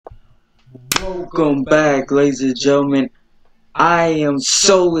Welcome back, ladies and gentlemen. I am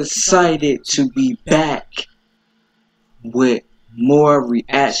so excited to be back with more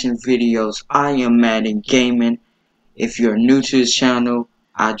reaction videos. I am Madden Gaming. If you're new to this channel,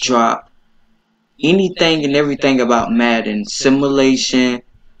 I drop anything and everything about Madden. Simulation,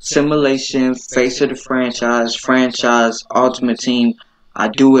 face of the franchise, ultimate team. I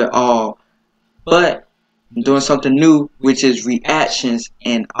do it all. But I'm doing something new, which is reactions,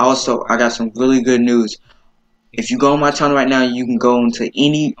 and also I got some really good news. If you go on my channel right now, you can go on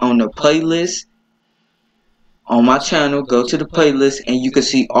the playlist on my channel, go to the playlist, and you can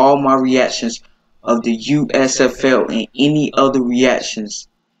see all my reactions of the USFL and any other reactions.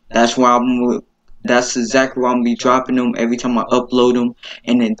 That's exactly why I'm gonna be dropping them every time I upload them.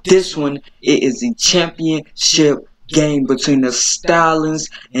 And in this one, it is the championship game between the Stallions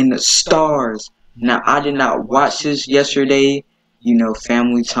and the Stars. Now, I did not watch this yesterday, you know,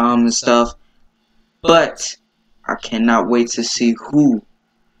 family time and stuff, but I cannot wait to see who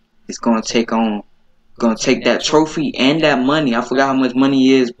is gonna take that trophy and that money. I forgot how much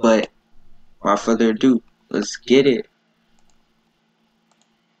money is, but without further ado, let's get it.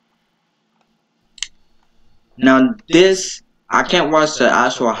 Now this, I can't watch the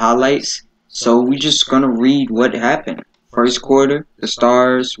actual highlights, so we just gonna read what happened. First quarter, the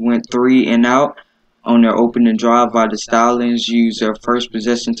Stars went 3 and out on their opening drive, while the Stallions used their first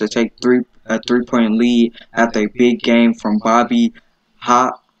possession to take a three-point lead after a big game from Bobby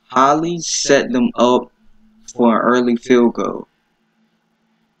Holly set them up for an early field goal.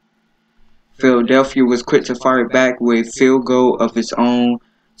 Philadelphia was quick to fire back with a field goal of its own,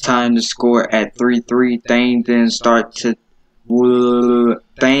 tying the score at 3-3.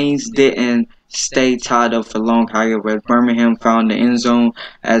 Things didn't stay tied up for long, however, Birmingham found the end zone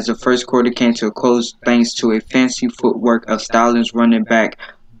as the first quarter came to a close thanks to a fancy footwork of Stallions running back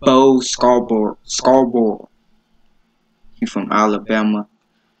Bo Scarborough. He's from Alabama.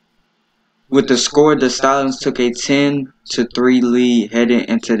 With the score, the Stallions took a 10-3 lead heading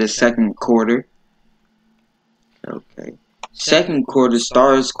into the second quarter. Second quarter,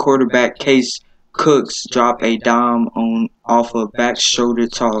 Stars quarterback Case Cooks dropped a dime off a back shoulder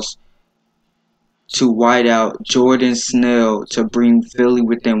toss to wideout Jordan Snell to bring Philly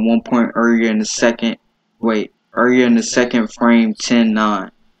within 1 point earlier in the second frame,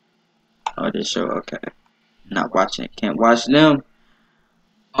 10-9. Oh, this show, okay. Not watching it, can't watch them.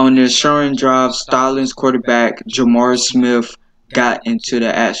 On the ensuring drive, Stallions quarterback Jamar Smith got into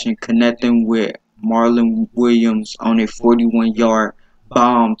the action, connecting with Marlon Williams on a 41-yard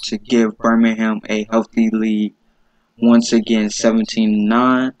bomb to give Birmingham a healthy lead. Once again,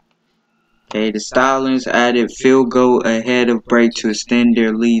 17-9. The Stallions added field goal ahead of break to extend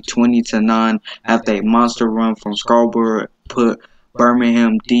their lead 20-9 after a monster run from Scarborough put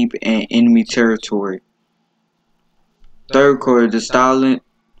Birmingham deep in enemy territory. Third quarter, the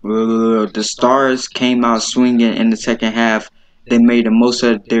Stars came out swinging in the second half. They made the most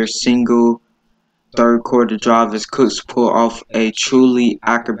of their single third quarter drive as Cooks pulled off a truly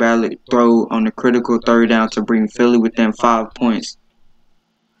acrobatic throw on the critical third down to bring Philly within 5 points.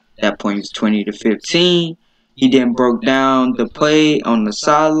 That point was 20-15. He then broke down the play on the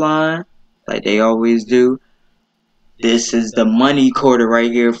sideline like they always do. This is the money quarter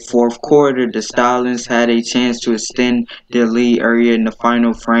right here. Fourth quarter, the Stallions had a chance to extend their lead earlier in the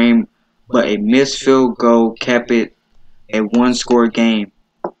final frame, but a missed field goal kept it a one-score game.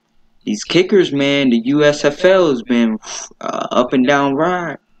 These kickers, man, the USFL has been up and down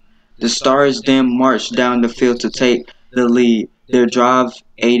ride. The Stars then marched down the field to take the lead. Their drive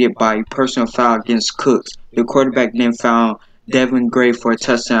aided by a personal foul against Cooks. The quarterback then found Devin Gray for a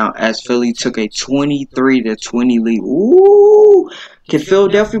touchdown as Philly took a 23-20 lead. Ooh, can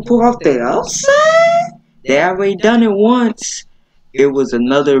Philadelphia pull off the upset? They already done it once. It was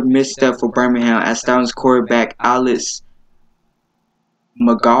another misstep for Birmingham as Stallions quarterback Alex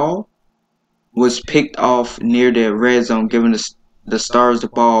McGall was picked off near the red zone, giving the Stars the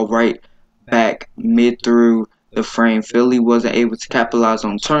ball right back mid through the frame. Philly wasn't able to capitalize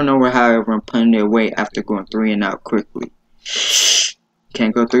on turnover, however, and punted their way after going 3 and out quickly.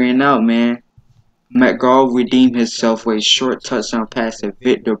 Can't go 3 and out, man. McGraw redeemed himself with a short touchdown pass to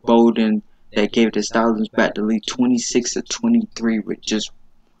Victor Bolden that gave the Stallions back the lead 26-23 with just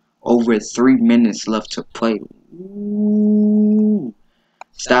over 3 minutes left to play. Ooh.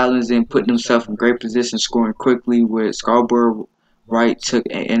 Stallions then put themselves in great position, scoring quickly with Scarborough Wright took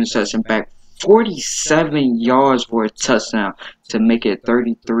an interception back 47 yards for a touchdown to make it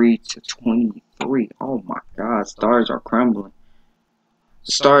 33-23. Oh my God, Stars are crumbling.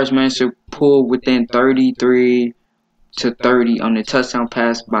 The Stars managed to pull within 33 to 30 on the touchdown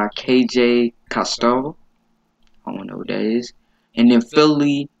pass by KJ Costello. I don't know what that is. And then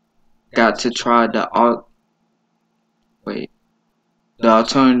Philly got to try the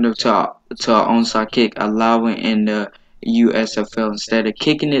alternative to an onside kick, allowing in the USFL. Instead of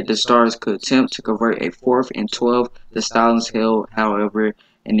kicking it, the Stars could attempt to convert a 4th and 12. The Stallions held, however,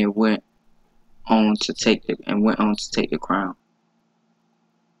 and it went on to take the crown.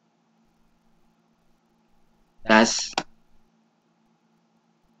 That's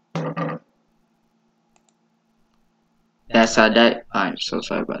how that. I'm so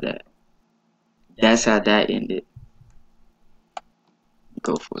sorry about that. That's how that ended.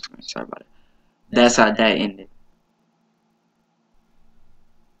 Go for it. Sorry about it. That's how that ended.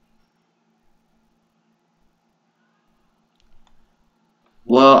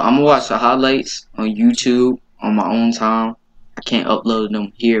 Well, I'm gonna watch the highlights on YouTube on my own time. I can't upload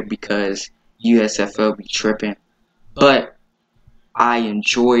them here because USFL be tripping. But I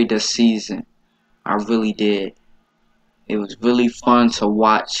enjoyed the season. I really did. It was really fun to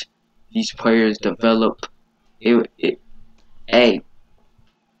watch these players develop. Hey,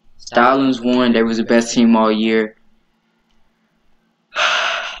 Stallions won. They was the best team all year.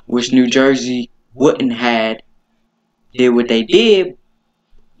 Wish New Jersey wouldn't did what they did.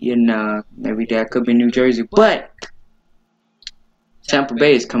 You know, maybe that could be New Jersey, but Tampa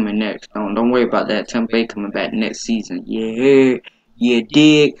Bay is coming next. Don't worry about that. Tampa Bay coming back next season. Yeah, you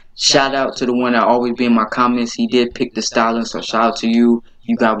dig. Shout out to the one that always be in my comments. He did pick the Stallions, so shout out to you.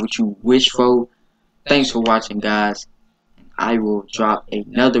 You got what you wish for. Thanks for watching, guys. I will drop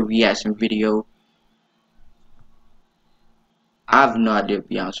another reaction video. I have no idea, to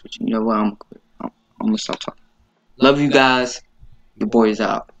be honest with you. You know what? I'm gonna stop talking. Love you guys. Your boy is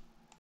out.